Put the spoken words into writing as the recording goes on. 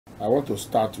I want to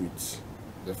start with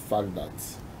the fact that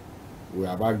we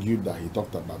have argued that he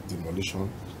talked about demolition,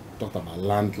 talked about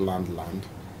land,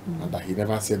 and that he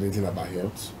never said anything about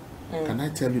health. Can I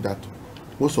tell you that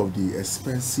most of the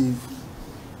expensive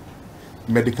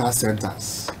medical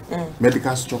centers,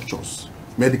 medical structures,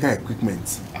 medical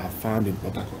equipment are found in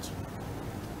Port Harcourt?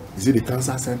 Is it the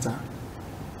cancer center?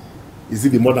 Is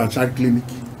it the mother and child clinic?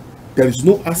 There is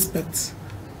no aspect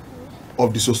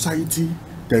of the society,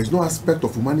 there is no aspect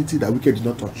of humanity that Wike did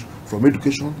not touch, from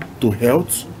education to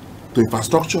health to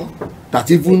infrastructure, that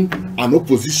even an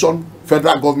opposition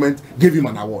federal government gave him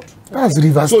an award. That's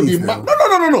Rivers State.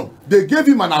 No. They gave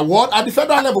him an award at the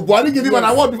federal level. Buhari gave him an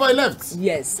award before he left.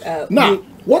 Yes. Now,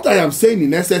 what I am saying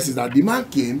in essence is that the man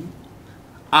came,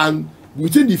 and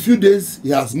within the few days he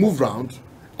has moved around.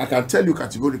 I can tell you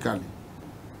categorically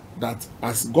that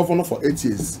as governor for 8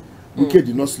 years, Wike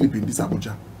did not sleep in this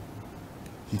Abuja.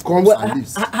 He comes and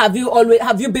leaves. Have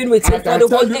you been with him for the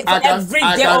whole day, every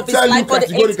day of his life for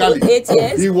the 8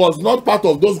 years? He was not part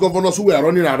of those governors who were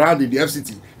running around in the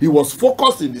FCT. He was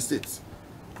focused in the states.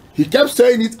 He kept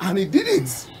saying it and he did it.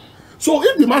 So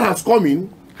if the man has come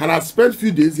in and has spent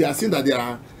few days, he has seen that there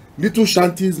are little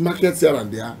shanties, markets here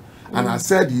and there, and has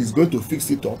said he is going to fix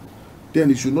it up, then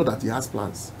he should know that he has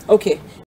plans. Okay.